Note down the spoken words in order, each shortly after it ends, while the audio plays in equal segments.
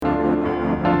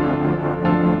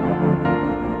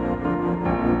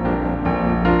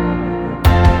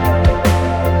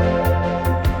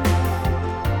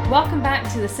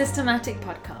to the Systematic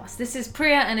Podcast. This is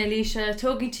Priya and Alisha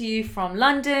talking to you from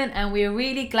London, and we are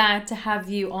really glad to have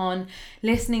you on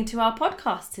listening to our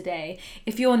podcast today.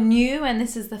 If you're new and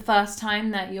this is the first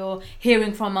time that you're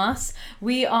hearing from us,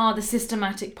 we are the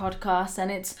Systematic Podcast,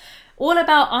 and it's all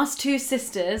about us two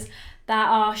sisters that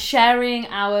are sharing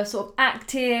our sort of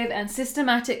active and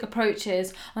systematic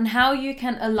approaches on how you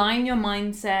can align your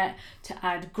mindset to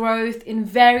add growth in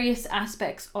various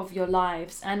aspects of your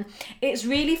lives. And it's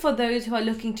really for those who are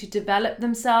looking to develop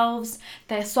themselves,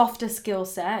 their softer skill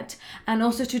set, and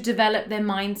also to develop their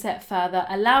mindset further,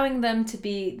 allowing them to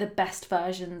be the best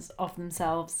versions of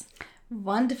themselves.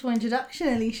 Wonderful introduction,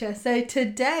 Alisha. So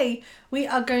today we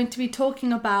are going to be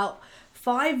talking about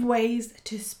 5 ways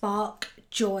to spark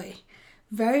joy.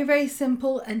 Very, very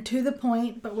simple and to the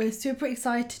point, but we're super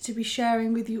excited to be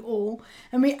sharing with you all.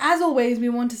 And as always, we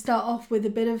want to start off with a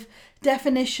bit of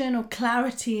definition or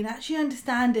clarity and actually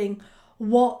understanding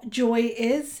what joy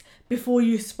is before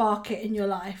you spark it in your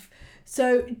life.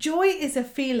 So joy is a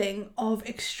feeling of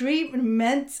extreme,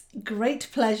 immense, great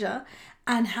pleasure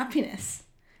and happiness.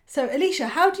 So Alisha,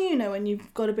 how do you know when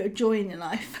you've got a bit of joy in your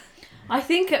life? I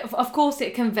think, of course,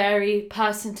 it can vary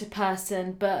person to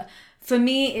person, but for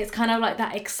me, it's kind of like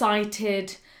that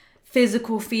excited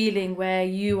physical feeling where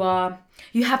you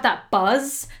have that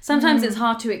buzz. Sometimes it's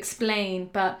hard to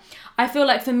explain, but I feel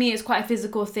like for me, it's quite a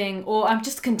physical thing, or I'm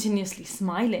just continuously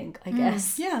smiling, I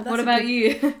guess. Yeah. What about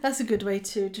you? That's a good way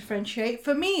to differentiate.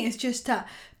 For me, it's just that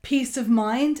peace of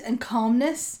mind and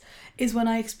calmness is when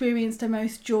I experience the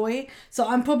most joy. So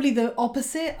I'm probably the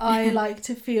opposite. I like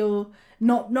to feel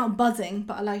not buzzing,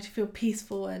 but I like to feel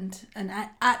peaceful and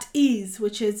at ease,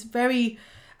 which is very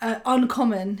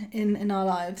uncommon in our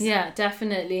lives. Yeah,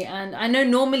 definitely. And I know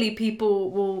normally people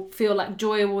will feel like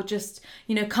joy will just,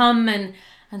 come and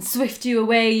swift you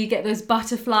away. You get those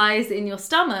butterflies in your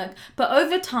stomach. But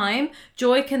over time,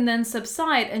 joy can then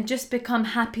subside and just become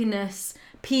happiness,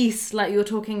 peace, like you're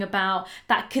talking about,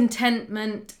 that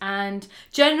contentment and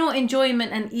general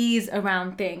enjoyment and ease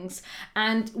around things.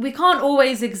 And we can't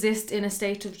always exist in a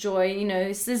state of joy.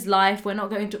 This is life. We're not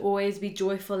going to always be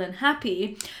joyful and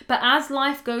happy. But as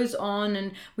life goes on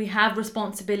and we have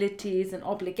responsibilities and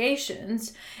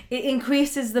obligations, it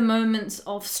increases the moments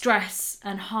of stress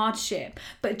and hardship.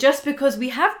 But just because we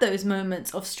have those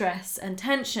moments of stress and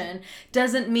tension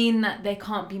doesn't mean that there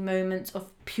can't be moments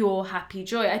of pure happy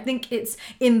joy. I think it's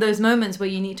in those moments where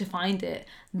you need to find it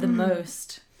the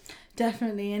most.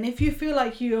 Definitely. And if you feel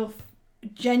like you're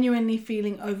genuinely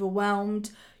feeling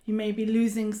overwhelmed, you may be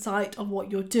losing sight of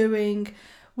what you're doing,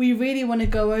 we really want to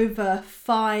go over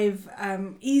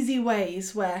 5 easy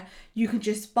ways where you can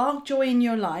just spark joy in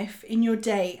your life, in your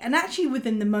day, and actually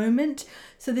within the moment.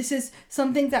 So this is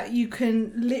something that you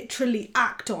can literally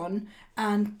act on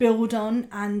and build on,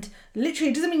 and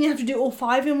literally doesn't mean you have to do all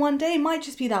 5 in one day. It might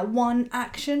just be that one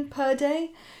action per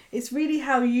day. It's really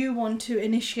how you want to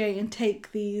initiate and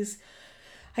take these,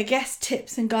 I guess,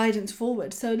 tips and guidance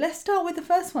forward. So let's start with the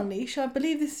first one, Leisha. I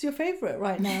believe this is your favourite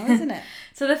right now, isn't it?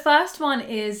 So the first one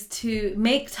is to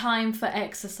make time for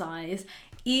exercise,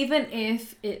 even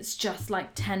if it's just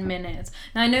like 10 minutes.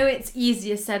 Now, I know it's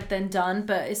easier said than done,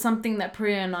 but it's something that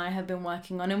Priya and I have been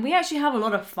working on. And we actually have a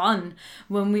lot of fun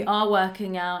when we are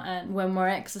working out and when we're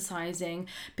exercising,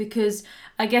 because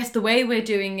I guess the way we're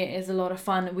doing it is a lot of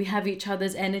fun. We have each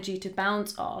other's energy to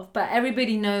bounce off, but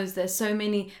everybody knows there's so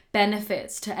many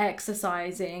benefits to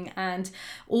exercising, and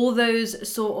all those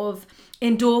sort of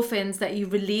endorphins that you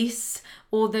release,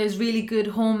 all those really good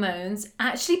hormones,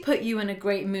 actually put you in a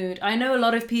great mood. I know a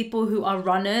lot of people who are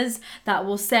runners that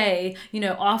will say,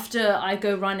 after I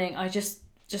go running, I just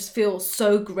feel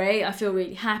so great. I feel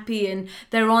really happy, and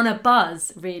they're on a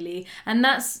buzz, really. And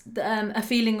that's a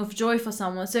feeling of joy for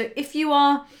someone. So if you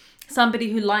are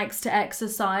somebody who likes to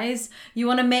exercise, you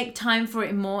want to make time for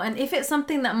it more. And if it's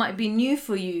something that might be new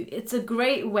for you, it's a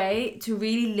great way to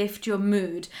really lift your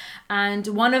mood. And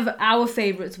one of our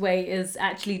favorites way is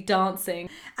actually dancing.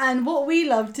 And what we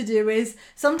love to do is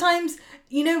sometimes,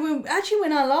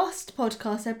 when our last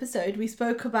podcast episode, we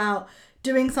spoke about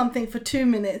doing something for 2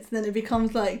 minutes, then it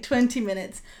becomes like 20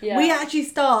 mintes. Yeah. We actually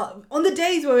start on the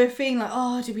days where we're feeling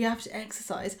like, do we have to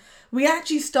exercise? We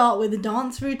actually start with a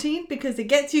dance routine because it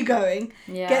gets you going,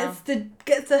 gets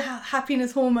the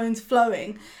happiness hormones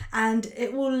flowing, and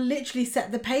it will literally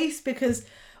set the pace. Because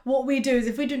what we do is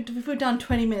if we've done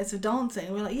 20 minutes of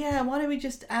dancing, we're like, why don't we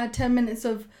just add 10 minutes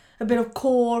of a bit of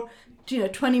core,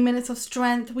 20 minutes of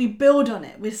strength. We build on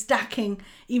it. We're stacking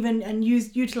even and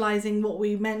utilizing what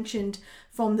we mentioned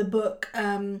from the book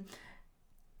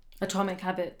Atomic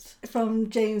Habits from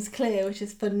James Clear, which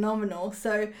is phenomenal.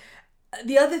 So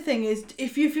the other thing is,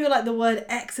 if you feel like the word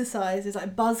exercise is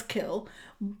like buzzkill,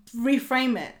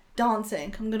 reframe it.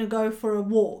 Dancing. I'm going to go for a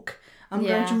walk. I'm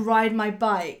going to ride my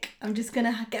bike. I'm just going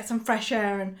to get some fresh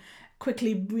air and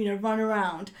quickly, run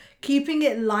around. Keeping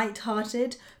it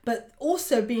light-hearted, but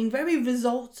also being very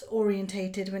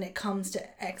results-orientated when it comes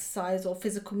to exercise or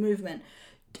physical movement.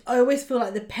 I always feel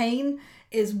like the pain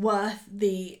is worth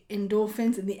the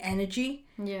endorphins and the energy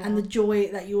and the joy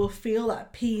that you will feel,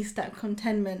 that peace, that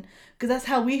contentment, because that's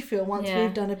how we feel once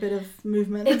we've done a bit of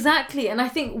movement. Exactly. And I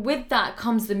think with that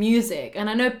comes the music, and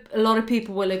I know a lot of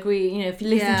people will agree, if you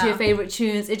listen to your favorite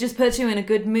tunes, it just puts you in a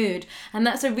good mood, and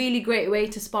that's a really great way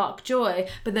to spark joy,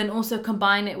 but then also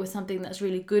combine it with something that's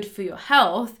really good for your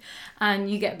health,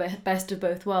 and you get best of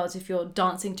both worlds if you're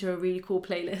dancing to a really cool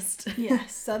playlist.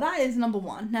 Yes, so that is number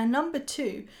one. Now number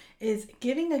two is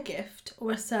giving a gift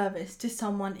or a service to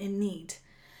someone in need.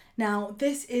 Now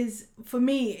this is, for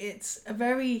me, it's a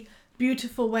very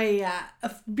beautiful way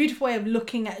of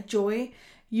looking at joy.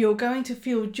 You're going to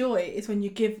feel joy is when you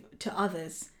give to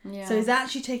others. So it's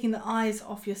actually taking the eyes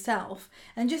off yourself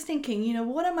and just thinking,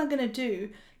 what am I going to do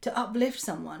to uplift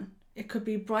someone? It could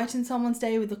be brighten someone's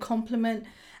day with a compliment,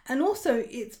 and also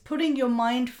it's putting your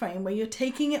mind frame where you're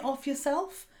taking it off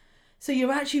yourself. So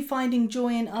you're actually finding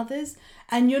joy in others,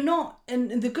 and you're not,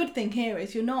 and the good thing here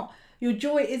is your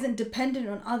joy isn't dependent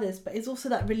on others, but it's also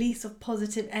that release of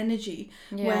positive energy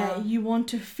where you want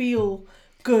to feel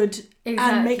good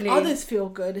and make others feel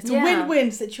good. It's a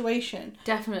win-win situation.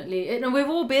 Definitely. And we've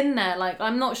all been there. Like,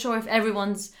 I'm not sure if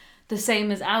everyone's the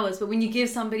same as ours, but when you give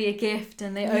somebody a gift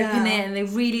and they open it and they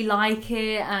really like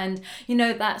it, and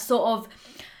that sort of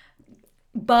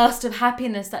burst of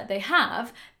happiness that they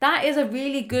have, that is a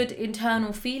really good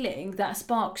internal feeling that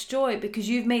sparks joy, because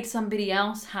you've made somebody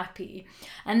else happy,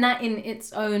 and that in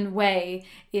its own way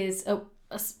is a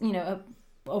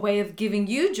way of giving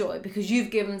you joy, because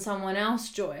you've given someone else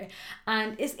joy.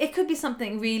 And it could be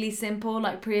something really simple,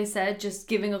 like Priya said, just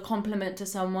giving a compliment to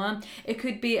someone. It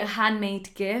could be a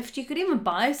handmade gift. You could even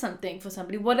buy something for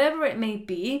somebody, whatever it may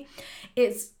be.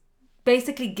 It's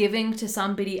basically giving to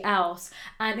somebody else.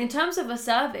 And in terms of a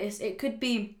service, it could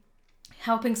be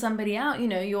helping somebody out.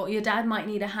 Your dad might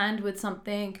need a hand with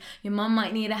something, your mum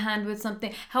might need a hand with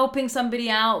something, helping somebody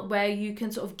out where you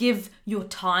can sort of give your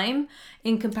time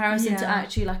in comparison to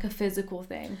actually like a physical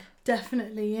thing.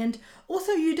 Definitely. And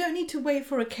also you don't need to wait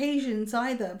for occasions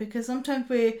either, because sometimes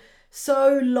we're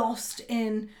so lost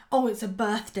in, it's a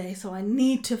birthday, so I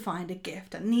need to find a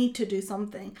gift, I need to do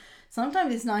something.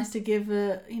 Sometimes it's nice to give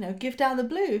a, gift out of the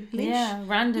blue.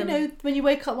 Random. When you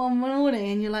wake up one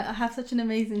morning and you're like, I have such an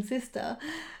amazing sister.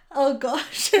 Oh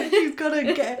gosh, you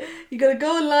gotta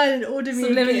go online and order me a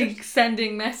literally gift.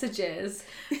 Sending messages.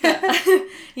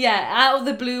 Out of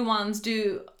the blue ones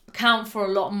do count for a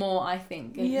lot more, I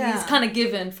think. It's kind of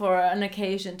given for an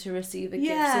occasion to receive a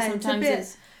gift. So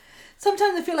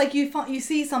sometimes I feel like you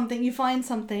see something, you find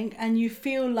something, and you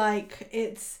feel like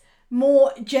it's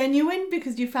more genuine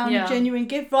because you found a genuine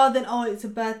gift, rather than, it's a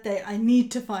birthday, I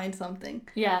need to find something.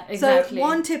 Yeah, exactly. So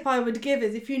one tip I would give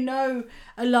is, if you know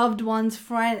a loved one's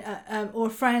friend or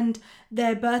friend,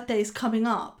 their birthday is coming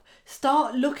up,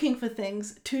 start looking for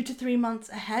things 2 to 3 months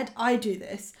ahead. I do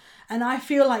this, and I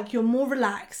feel like you're more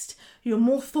relaxed, you're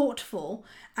more thoughtful,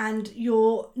 and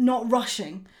you're not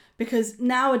rushing, because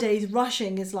nowadays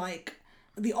rushing is like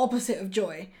the opposite of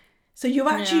joy. So you're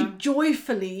actually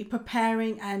joyfully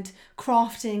preparing and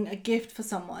crafting a gift for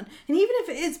someone. And even if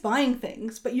it is buying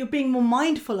things, but you're being more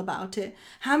mindful about it.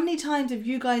 How many times have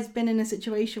you guys been in a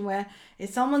situation where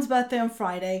it's someone's birthday on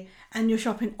Friday and you're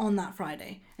shopping on that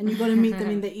Friday and you've got to meet them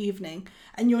in the evening,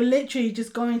 and you're literally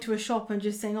just going to a shop and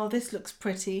just saying, this looks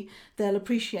pretty, they'll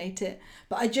appreciate it.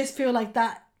 But I just feel like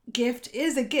that gift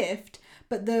is a gift,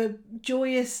 but the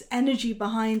joyous energy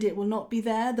behind it will not be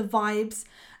there, the vibes.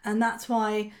 And that's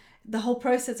why the whole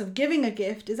process of giving a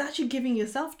gift is actually giving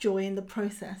yourself joy in the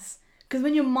process. Because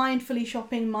when you're mindfully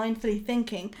shopping, mindfully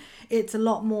thinking, it's a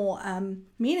lot more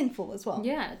meaningful as well.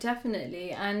 Yeah,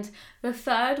 definitely. And the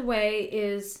third way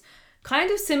is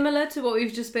kind of similar to what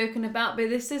we've just spoken about, but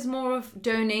this is more of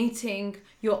donating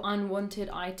your unwanted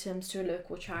items to a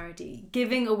local charity,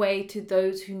 giving away to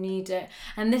those who need it.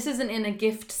 And this isn't in a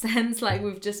gift sense like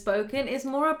we've just spoken. It's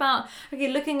more about,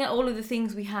 looking at all of the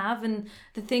things we have and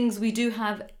the things we do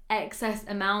have excess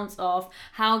amounts of.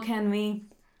 How can we,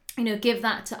 give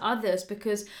that to others?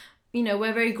 Because,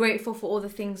 we're very grateful for all the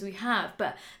things we have,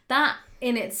 but that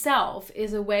in itself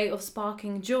is a way of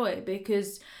sparking joy,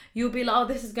 because you'll be like, oh,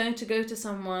 this is going to go to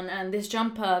someone, and this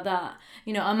jumper that,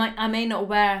 you know, I may not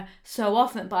wear so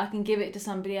often, but I can give it to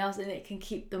somebody else and it can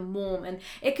keep them warm. And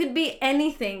it could be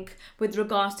anything with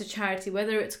regards to charity,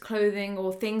 whether it's clothing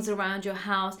or things around your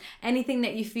house, anything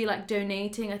that you feel like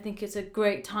donating. I think it's a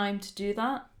great time to do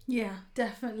that. Yeah,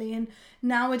 definitely. And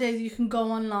nowadays you can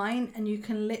go online and you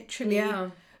can literally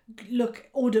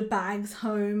order bags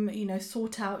home, you know,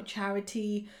 sort out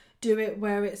charity, do it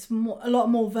where it's a lot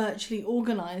more virtually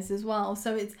organized as well.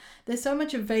 So there's so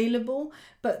much available,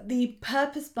 but the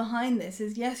purpose behind this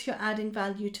is, yes, you're adding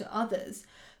value to others,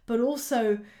 but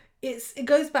also it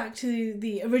goes back to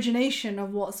the origination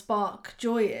of what Spark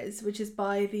Joy is, which is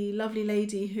by the lovely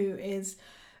lady who is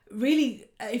really,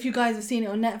 if you guys have seen it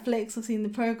on Netflix or seen the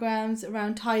programs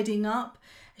around tidying up,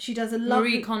 she does a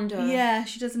lovely Marie Kondo. Yeah,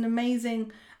 she does an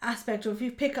amazing aspect of, if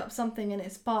you pick up something and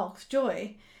it sparks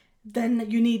joy, then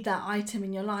you need that item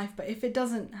in your life. But if it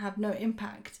doesn't have no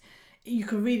impact, you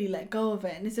can really let go of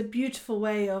it. And it's a beautiful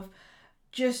way of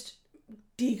just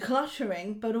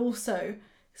decluttering, but also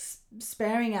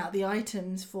sparing out the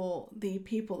items for the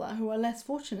people who are less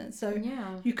fortunate. So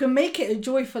you can make it a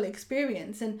joyful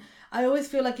experience. And I always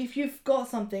feel like if you've got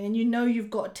something and you know you've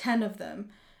got 10 of them,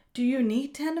 do you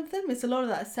need 10 of them? It's a lot of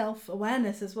that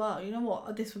self-awareness as well. You know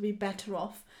what? This would be better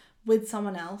off with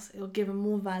someone else. It'll give them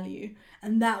more value,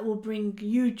 and that will bring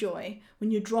you joy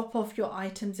when you drop off your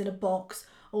items in a box,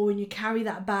 or when you carry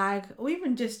that bag, or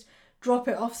even just drop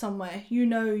it off somewhere. You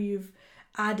know you've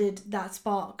added that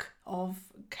spark of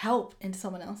help into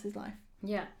someone else's life.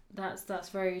 Yeah, that's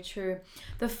very true.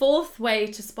 The fourth way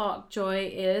to spark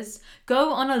joy is go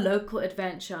on a local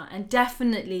adventure, and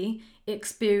definitely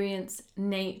experience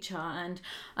nature. And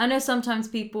I know sometimes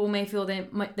people may feel they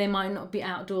might not be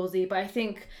outdoorsy, but I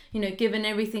think, you know, given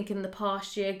everything in the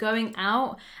past year, going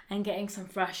out and getting some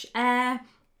fresh air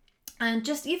and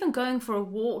just even going for a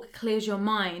walk clears your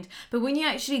mind. But when you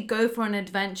actually go for an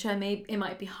adventure, maybe it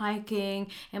might be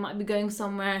hiking, it might be going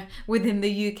somewhere within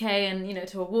the UK and, you know,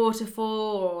 to a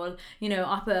waterfall, or, you know,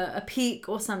 up a peak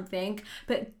or something,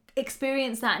 but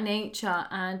experience that nature,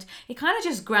 and it kind of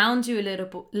just grounds you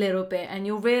a little bit, and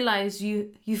you'll realize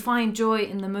you find joy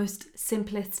in the most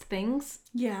simplest things.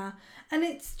 Yeah, and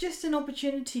it's just an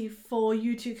opportunity for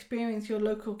you to experience your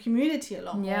local community a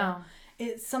lot more.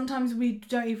 It's sometimes we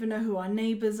don't even know who our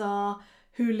neighbours are,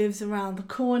 who lives around the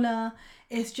corner.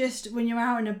 It's just when you're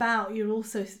out and about, you'll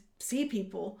also see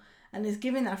people, and it's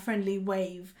giving that friendly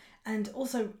wave, and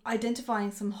also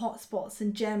identifying some hot spots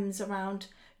and gems around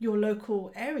your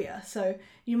local area. So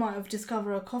you might have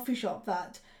discovered a coffee shop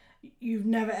that you've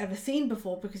never ever seen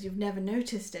before because you've never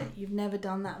noticed it. You've never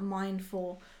done that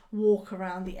mindful walk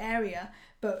around the area.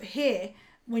 But here,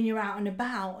 when you're out and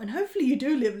about, and hopefully you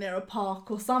do live near a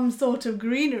park or some sort of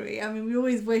greenery. I mean, we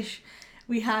always wish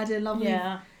we had a lovely,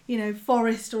 you know,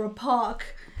 forest or a park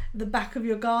at the back of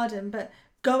your garden, but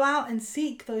go out and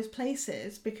seek those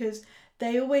places, because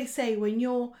they always say when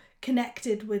you're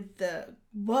connected with the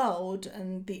world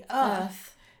and the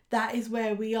earth, that is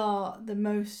where we are the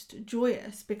most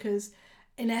joyous, because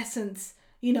in essence,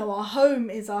 you know, our home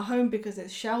is our home because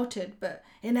it's sheltered, but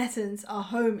in essence our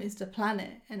home is the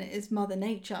planet and it is Mother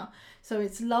Nature. So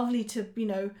it's lovely to, you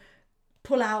know,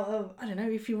 pull out I don't know,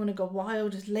 if you want to go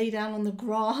wild, just lay down on the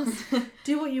grass,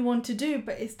 do what you want to do,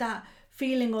 but it's that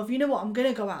feeling of, you know what, I'm going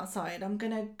to go outside, I'm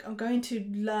going to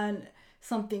learn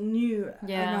something new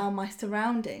around my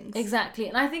surroundings. Exactly.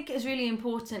 And I think it's really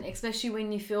important, especially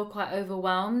when you feel quite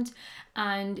overwhelmed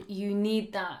and you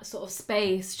need that sort of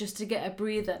space just to get a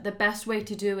breather. The best way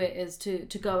to do it is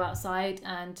to go outside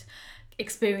and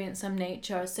experience some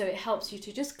nature. So it helps you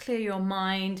to just clear your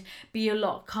mind, be a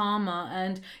lot calmer,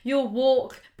 and you'll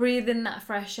walk, breathe in that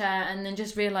fresh air, and then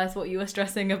just realize what you were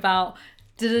stressing about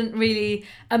didn't really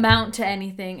amount to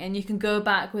anything, and you can go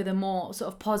back with a more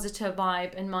sort of positive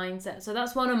vibe and mindset. So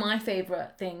that's one of my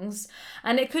favorite things,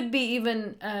 and it could be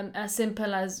even as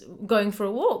simple as going for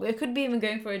a walk. It could be even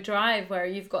going for a drive where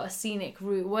you've got a scenic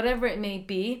route, whatever it may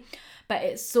be, but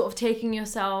it's sort of taking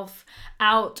yourself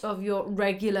out of your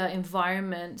regular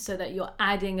environment so that you're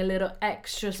adding a little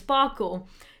extra sparkle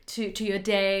to your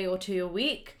day or to your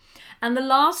week. And the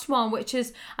last one, which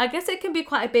is, I guess it can be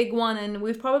quite a big one, and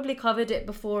we've probably covered it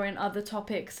before in other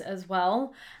topics as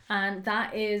well, and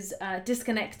that is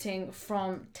disconnecting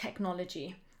from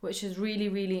technology, which is really,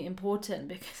 really important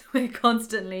because we're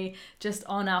constantly just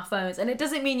on our phones. And it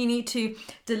doesn't mean you need to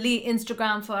delete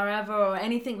Instagram forever or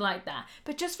anything like that,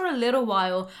 but just for a little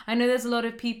while. I know there's a lot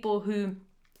of people who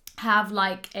have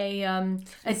like a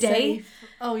day. Safe.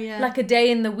 Oh yeah. Like a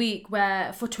day in the week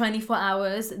where for 24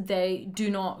 hours they do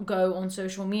not go on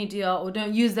social media or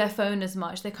don't use their phone as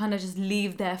much. They kind of just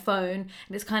leave their phone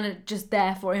and it's kind of just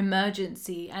there for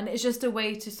emergency, and it's just a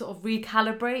way to sort of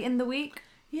recalibrate in the week.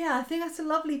 Yeah, I think that's a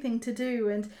lovely thing to do,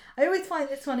 and I always find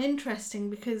this one interesting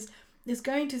because it's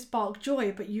going to spark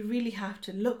joy, but you really have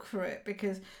to look for it,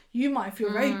 because you might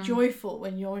feel very joyful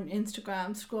when you're on Instagram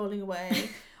scrolling away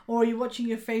or you're watching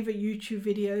your favorite YouTube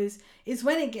videos. It's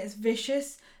when it gets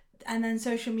vicious, and then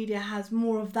social media has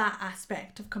more of that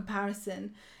aspect of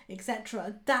comparison,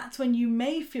 etc. That's when you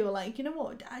may feel like, you know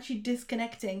what, actually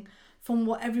disconnecting from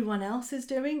what everyone else is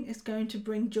doing is going to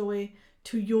bring joy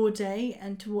to your day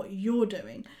and to what you're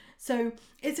doing. So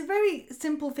it's a very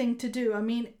simple thing to do. I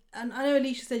mean, and I know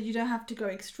Alisha said you don't have to go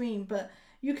extreme, but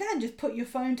you can just put your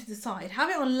phone to the side, have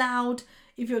it on loud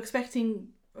if you're expecting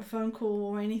a phone call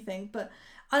or anything. But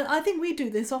I think we do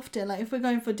this often. Like if we're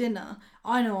going for dinner,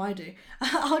 I know I do.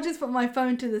 I'll just put my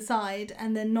phone to the side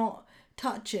and then not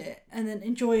touch it, and then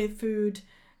enjoy food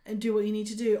and do what you need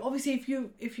to do. Obviously,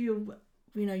 if you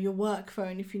know, your work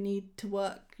phone, if you need to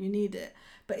work, you need it.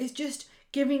 But it's just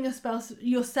giving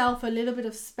yourself a little bit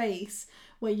of space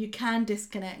where you can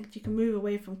disconnect. You can move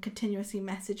away from continuously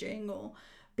messaging or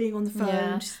being on the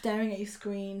phone, staring at your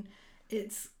screen.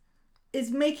 It's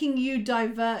making you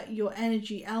divert your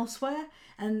energy elsewhere.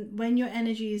 And when your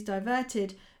energy is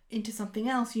diverted into something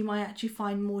else, you might actually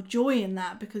find more joy in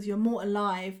that, because you're more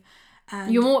alive.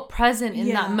 And you're more present in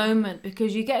that moment,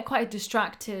 because you get quite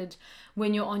distracted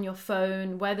when you're on your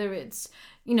phone, whether it's,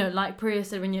 you know, like Priya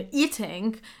said, when you're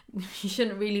eating, you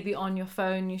shouldn't really be on your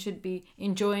phone. You should be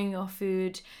enjoying your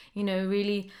food, you know,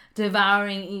 really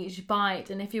devouring each bite.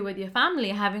 And if you're with your family,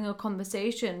 having a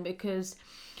conversation, because,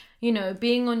 you know,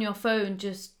 being on your phone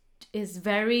just is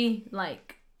very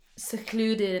like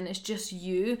secluded and it's just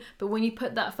you. But when you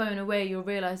put that phone away, you'll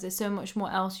realize there's so much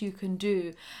more else you can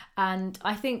do. And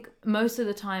I think most of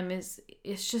the time it's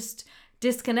just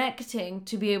disconnecting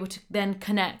to be able to then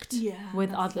connect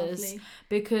with others. Lovely.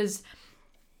 Because,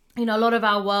 you know, a lot of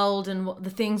our world and the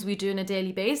things we do on a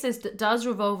daily basis that does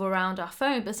revolve around our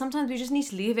phone, but sometimes we just need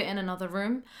to leave it in another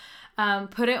room.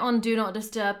 Put it on do not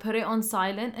disturb, put it on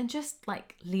silent, and just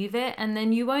like leave it, and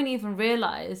then you won't even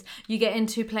realize you get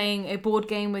into playing a board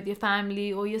game with your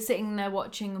family, or you're sitting there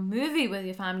watching a movie with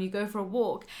your family, you go for a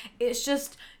walk. It's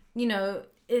just, you know,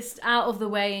 it's out of the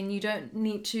way and you don't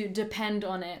need to depend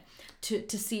on it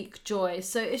to seek joy.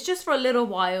 So it's just for a little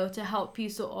while to help you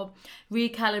sort of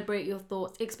recalibrate your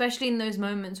thoughts, especially in those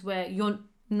moments where you're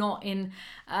not in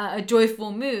a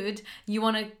joyful mood. You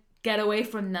want to get away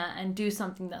from that and do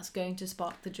something that's going to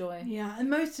spark the joy. Yeah, and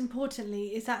most importantly,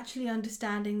 it's actually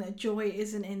understanding that joy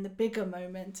isn't in the bigger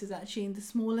moments, it's actually in the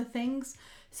smaller things.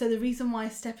 So the reason why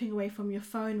stepping away from your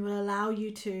phone will allow you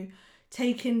to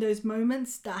take in those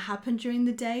moments that happen during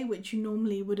the day, which you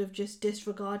normally would have just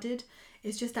disregarded.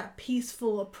 It's just that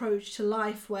peaceful approach to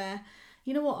life where,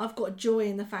 you know what, I've got joy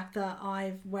in the fact that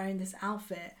I'm wearing this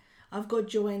outfit. I've got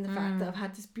joy in the fact that I've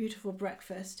had this beautiful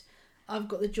breakfast. I've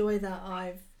got the joy that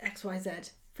I've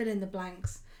XYZ, fill in the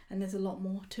blanks, and there's a lot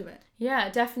more to it. Yeah,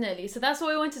 definitely. So that's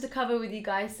what we wanted to cover with you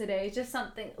guys today. Just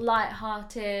something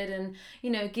light-hearted and,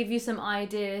 you know, give you some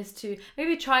ideas to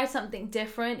maybe try something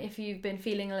different if you've been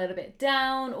feeling a little bit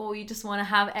down or you just want to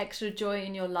have extra joy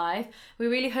in your life. We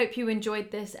really hope you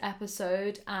enjoyed this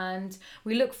episode and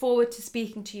we look forward to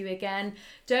speaking to you again.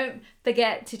 Don't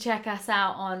forget to check us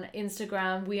out on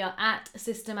Instagram. We are at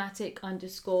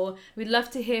systematic_. We'd love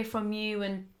to hear from you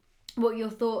and what your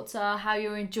thoughts are, how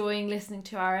you're enjoying listening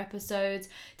to our episodes.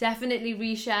 Definitely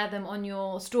reshare them on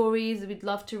your stories. We'd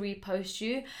love to repost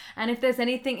you. And if there's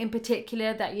anything in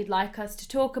particular that you'd like us to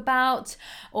talk about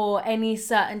or any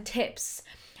certain tips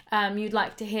you'd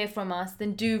like to hear from us,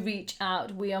 then do reach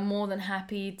out. We are more than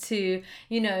happy to,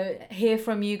 you know, hear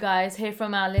from you guys, hear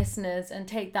from our listeners and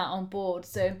take that on board.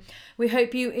 So we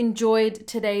hope you enjoyed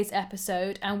today's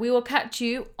episode and we will catch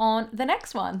you on the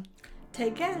next one.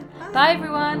 Take care. Bye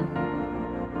everyone.